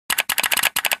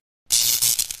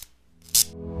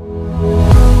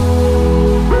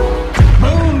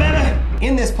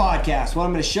podcast. What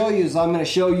I'm going to show you is I'm going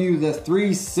to show you the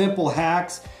 3 simple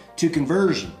hacks to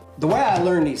conversion. The way I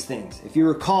learned these things, if you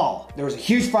recall, there was a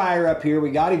huge fire up here.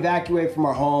 We got evacuated from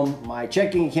our home. My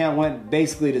checking account went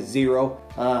basically to zero.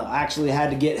 I actually had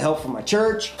to get help from my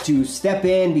church to step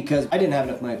in because I didn't have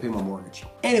enough money to pay my mortgage.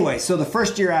 Anyway, so the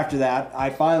first year after that, I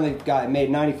finally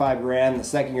made 95 grand. The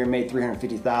second year made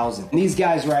 350,000. And these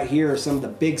guys right here are some of the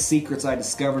big secrets I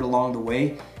discovered along the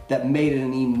way that made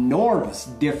an enormous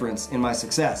difference in my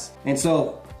success. And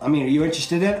so, are you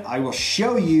interested in it? I will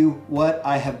show you what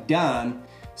I have done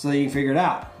so that you can figure it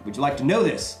out. Would you like to know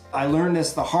this? I learned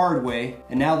this the hard way,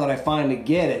 and now that I finally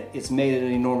get it, it's made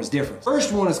an enormous difference.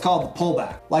 First one is called the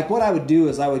pullback. Like what I would do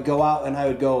is I would go out and I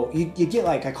would go, you get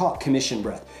like, I call it commission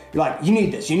breath. You're like, you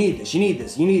need this, you need this, you need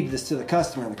this, you need this to the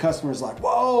customer, and the customer's like,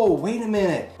 whoa, wait a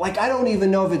minute. Like, I don't even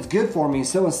know if it's good for me.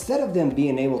 So instead of them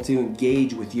being able to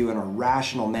engage with you in a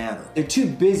rational manner, they're too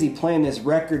busy playing this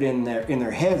record in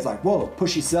their heads like, whoa,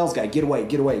 pushy sales guy, get away,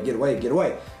 get away, get away, get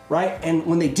away, right? And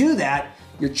when they do that,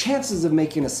 your chances of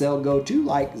making a sale go to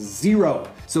like 0.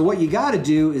 So what you gotta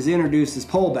do is introduce this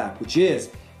pullback, which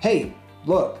is, hey,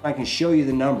 look, I can show you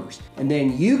the numbers. And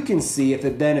then you can see if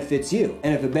it benefits you.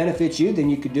 And if it benefits you, then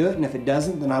you could do it. And if it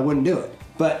doesn't, then I wouldn't do it.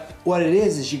 But what it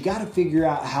is you gotta figure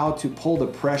out how to pull the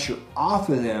pressure off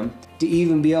of them to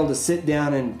even be able to sit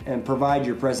down and provide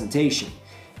your presentation.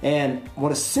 And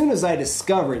as soon as I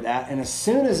discovered that, and as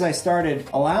soon as I started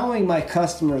allowing my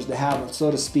customers to have,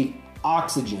 so to speak,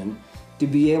 oxygen, to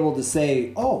be able to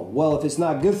say, oh, well, if it's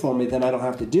not good for me, then I don't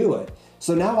have to do it.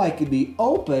 So now I could be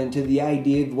open to the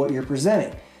idea of what you're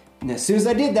presenting. And as soon as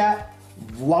I did that,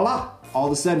 voila, all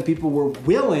of a sudden people were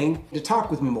willing to talk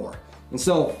with me more. And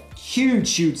so,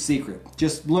 huge secret.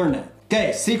 Just learn that.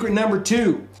 Okay, secret number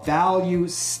 2, value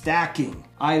stacking.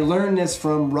 I learned this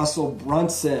from Russell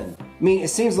Brunson. It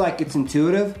seems like it's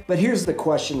intuitive, but here's the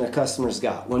question that customers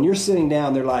got. When you're sitting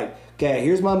down, they're like, okay,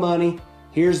 here's my money.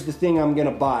 Here's the thing I'm gonna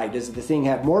buy. Does the thing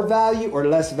have more value or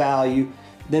less value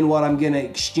than what I'm gonna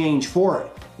exchange for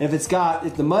it? And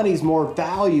if the money's more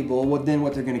valuable than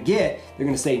what they're gonna get, they're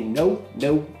gonna say no,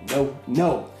 no, no,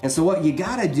 no. And so what you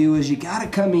gotta do is you gotta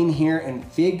come in here and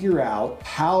figure out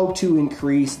how to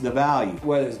increase the value.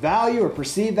 Whether it's value or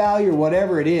perceived value or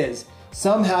whatever it is,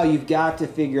 somehow you've got to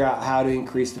figure out how to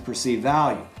increase the perceived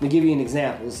value. Let me give you an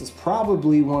example. This is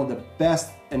probably one of the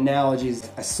best analogies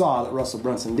I saw that Russell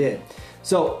Brunson did.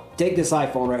 So take this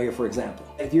iPhone right here, for example.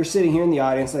 If you're sitting here in the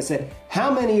audience and I said,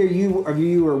 how many of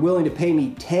you are willing to pay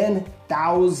me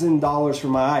 $10,000 for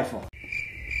my iPhone?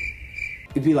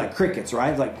 It'd be like crickets,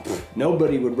 right? Like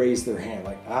nobody would raise their hand.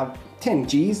 Like 10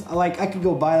 G's, I could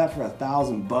go buy that for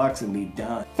 $1,000 and be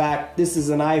done. In fact, this is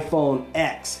an iPhone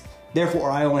X. Therefore,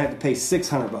 I only have to pay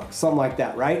 $600, something like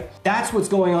that, right? That's what's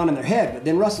going on in their head. But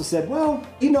then Russell said, well,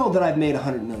 you know that I've made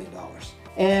 $100 million.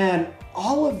 And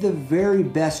all of the very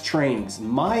best trainings,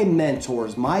 my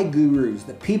mentors, my gurus,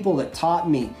 the people that taught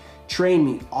me, trained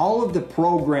me, all of the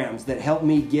programs that helped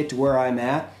me get to where I'm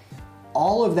at,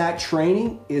 all of that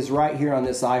training is right here on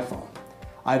this iPhone.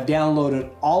 I've downloaded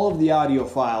all of the audio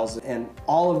files and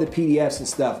all of the PDFs and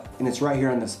stuff, and it's right here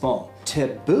on this phone. To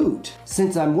boot,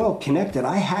 since I'm well connected,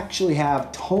 I actually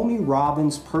have Tony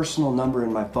Robbins' personal number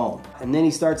in my phone. And then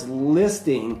he starts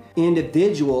listing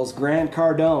individuals, Grant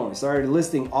Cardone, he started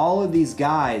listing all of these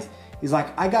guys. He's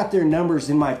like, I got their numbers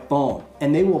in my phone,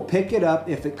 and they will pick it up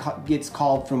if it gets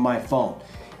called from my phone.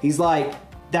 He's like,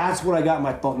 that's what I got in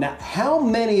my phone. Now, how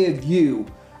many of you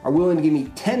are willing to give me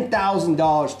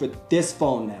 $10,000 for this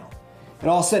phone now? And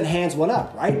all of a sudden hands went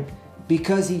up, right?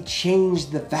 Because he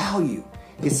changed the value.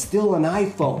 It's still an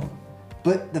iPhone,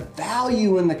 but the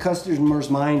value in the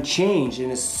customer's mind changed.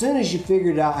 And as soon as you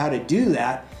figured out how to do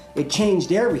that, it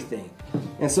changed everything.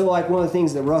 And so like one of the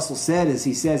things that Russell said is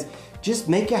he says, just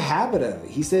make a habit of it.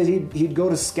 He says he'd go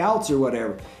to scouts or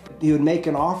whatever. He would make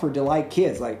an offer to like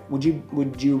kids. Like, would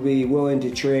you be willing to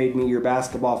trade me your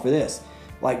basketball for this?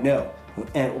 Like, no.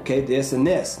 And okay, this and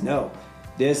this. No.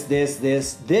 This.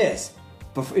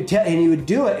 And he would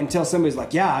do it until somebody's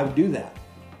like, yeah, I would do that.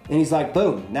 And he's like,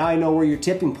 boom, now I know where your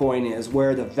tipping point is,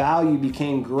 where the value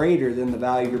became greater than the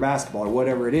value of your basketball or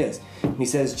whatever it is. And he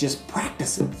says, just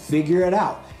practice it, figure it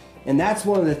out. And that's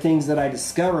one of the things that I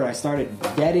discovered. I started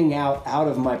vetting out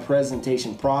of my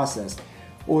presentation process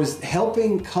was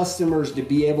helping customers to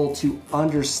be able to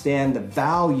understand the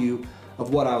value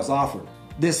of what I was offering.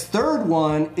 This third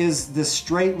one is the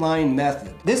straight line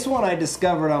method. This one I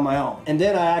discovered on my own, and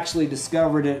then I actually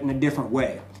discovered it in a different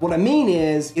way. What I mean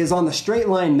is on the straight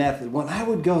line method, when I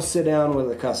would go sit down with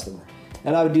a customer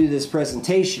and I would do this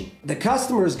presentation, the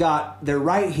customers they're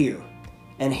right here,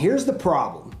 and here's the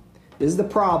problem. This is the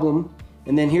problem,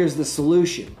 and then here's the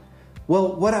solution.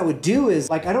 Well, what I would do is,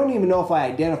 like, I don't even know if I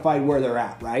identified where they're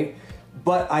at, right?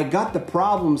 But I got the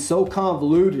problem so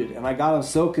convoluted and I got them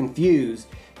so confused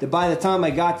that by the time I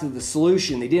got to the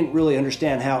solution, they didn't really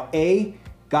understand how A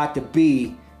got to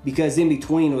B, because in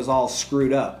between it was all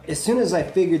screwed up. As soon as I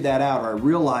figured that out, or I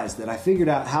realized that, I figured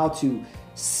out how to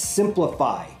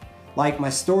simplify. Like, my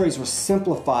stories were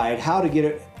simplified, how to get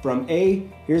it from A,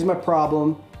 here's my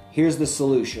problem, here's the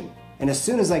solution. And as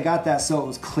soon as I got that so it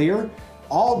was clear,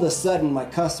 all of a sudden my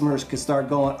customers could start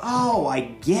going, oh, I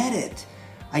get it.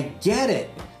 I get it.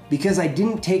 Because I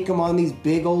didn't take them on these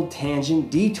big old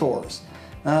tangent detours.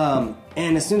 And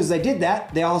as soon as I did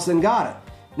that, they all of a sudden got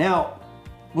it. Now,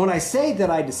 when I say that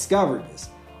I discovered this,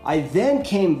 I then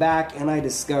came back and I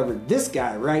discovered this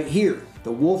guy right here,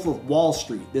 The Wolf of Wall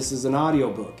Street. This is an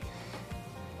audiobook.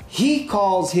 He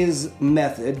calls his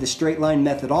method the straight line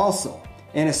method also.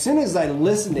 And as soon as I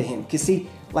listened to him, because see,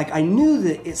 like, I knew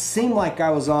that it seemed like I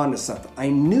was on to something. I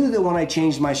knew that when I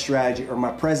changed my strategy or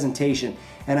my presentation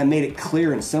and I made it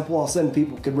clear and simple, all of a sudden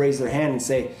people could raise their hand and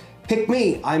say, pick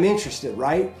me, I'm interested,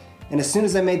 right? And as soon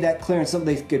as I made that clear and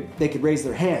something, they could raise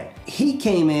their hand. He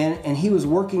came in and he was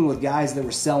working with guys that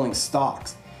were selling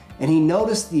stocks. And he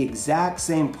noticed the exact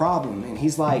same problem. And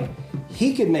he's like,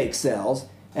 he could make sales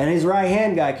and his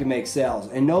right-hand guy could make sales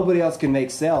and nobody else can make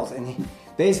sales. And he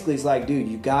basically is like, dude,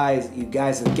 you guys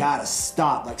have got to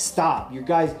stop. Like, stop. You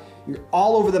guys, you're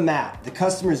all over the map. The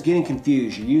customer's getting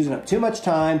confused. You're using up too much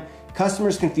time.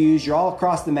 Customer's confused. You're all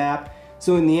across the map.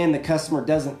 So in the end, the customer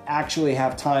doesn't actually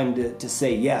have time to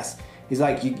say yes. He's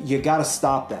like, you got to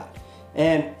stop that.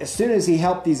 And as soon as he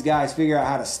helped these guys figure out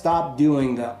how to stop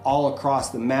doing the all across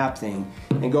the map thing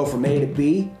and go from A to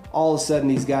B, all of a sudden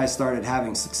these guys started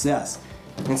having success.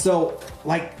 And so,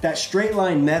 like, that straight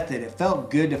line method, it felt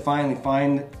good to finally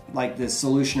find like the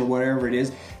solution or whatever it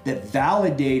is that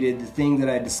validated the thing that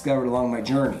I discovered along my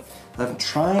journey of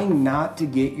trying not to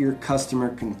get your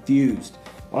customer confused.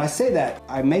 When I say that,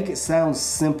 I make it sound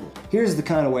simple. Here's the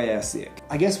kind of way I see it.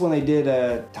 I guess when they did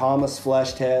a Thomas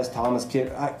Flesh test, Thomas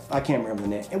Kid, I can't remember the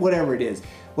name, whatever it is.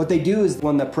 What they do is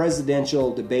when the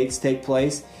presidential debates take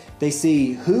place, they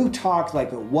see who talked,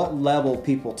 like at what level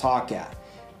people talk at.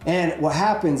 And what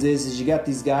happens is you got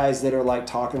these guys that are like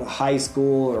talking at high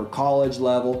school or college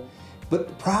level, but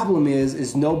the problem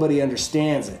is nobody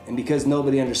understands it. And because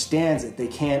nobody understands it, they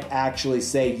can't actually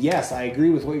say, yes, I agree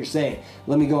with what you're saying.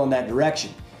 Let me go in that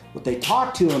direction. What they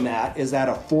talk to them at is at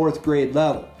a 4th grade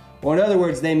level. Or in other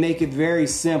words, they make it very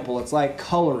simple. It's like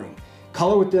coloring.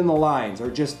 Color within the lines, or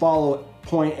just follow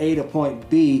point A to point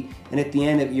B, and at the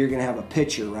end of it, you're gonna have a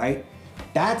picture, right?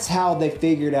 That's how they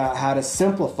figured out how to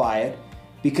simplify it,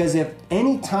 because if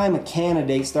any time a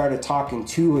candidate started talking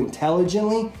too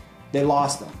intelligently, they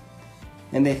lost them.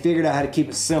 And they figured out how to keep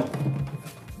it simple.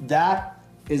 That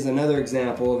is another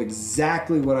example of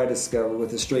exactly what I discovered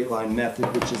with the straight line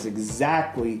method, which is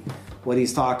exactly what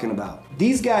he's talking about.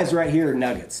 These guys right here are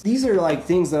nuggets. These are like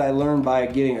things that I learned by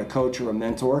getting a coach or a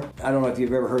mentor. I don't know if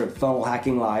you've ever heard of Funnel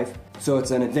Hacking Live. So it's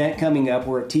an event coming up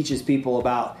where it teaches people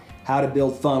about how to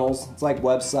build funnels. It's like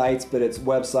websites, but it's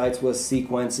websites with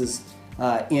sequences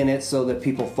in it so that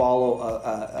people follow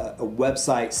a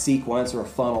website sequence, or a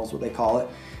funnel is what they call it.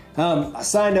 I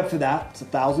signed up for that. It's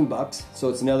 $1,000, so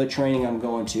it's another training I'm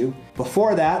going to.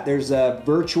 Before that, there's a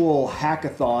virtual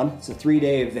hackathon. It's a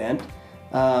 3-day event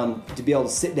to be able to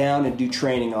sit down and do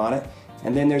training on it.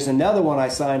 And then there's another one I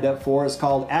signed up for. It's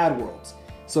called AdWorlds.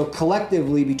 So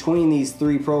collectively, between these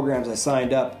 3 programs I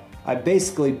signed up, I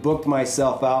basically booked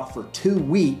myself out for 2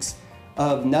 weeks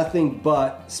of nothing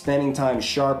but spending time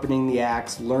sharpening the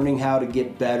axe, learning how to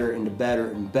get better and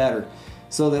better and better.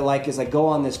 So that, like, as I go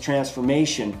on this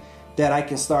transformation, that I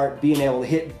can start being able to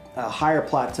hit higher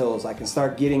plateaus. I can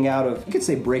start getting out of, you could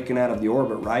say breaking out of the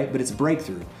orbit, right? But it's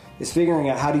breakthrough. It's figuring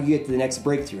out how do you get to the next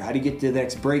breakthrough? How do you get to the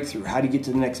next breakthrough? How do you get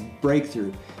to the next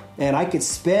breakthrough? And I could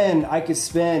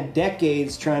spend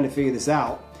decades trying to figure this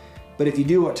out. But if you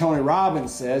do what Tony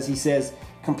Robbins says, he says,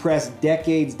 compress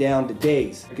decades down to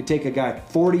days. It could take a guy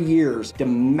 40 years to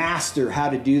master how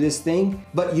to do this thing,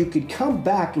 but you could come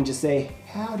back and just say,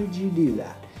 how did you do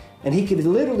that? And he could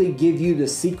literally give you the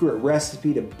secret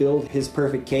recipe to build his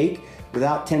perfect cake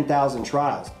without 10,000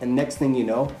 trials. And next thing you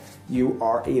know, you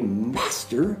are a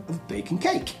master of baking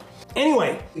cake.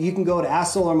 Anyway, you can go to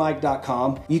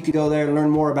AskSolarMike.com. You can go there and learn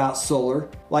more about solar.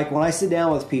 Like when I sit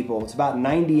down with people, it's about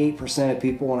 98% of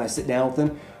people when I sit down with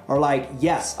them are like,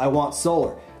 yes, I want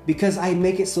solar. Because I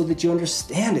make it so that you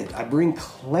understand it. I bring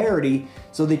clarity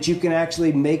so that you can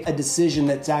actually make a decision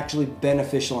that's actually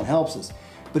beneficial and helps us.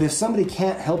 But if somebody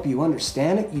can't help you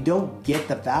understand it, you don't get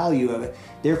the value of it.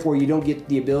 Therefore, you don't get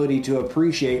the ability to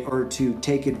appreciate or to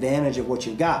take advantage of what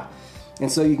you've got.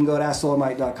 And so you can go to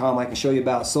AskSolarMike.com. I can show you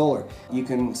about solar. You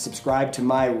can subscribe to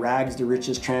my Rags to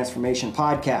Riches Transformation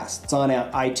podcast. It's on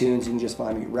iTunes. You can just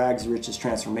find me, Rags to Riches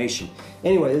Transformation.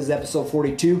 Anyway, this is episode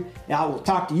 42. Now I will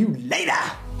talk to you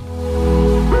later.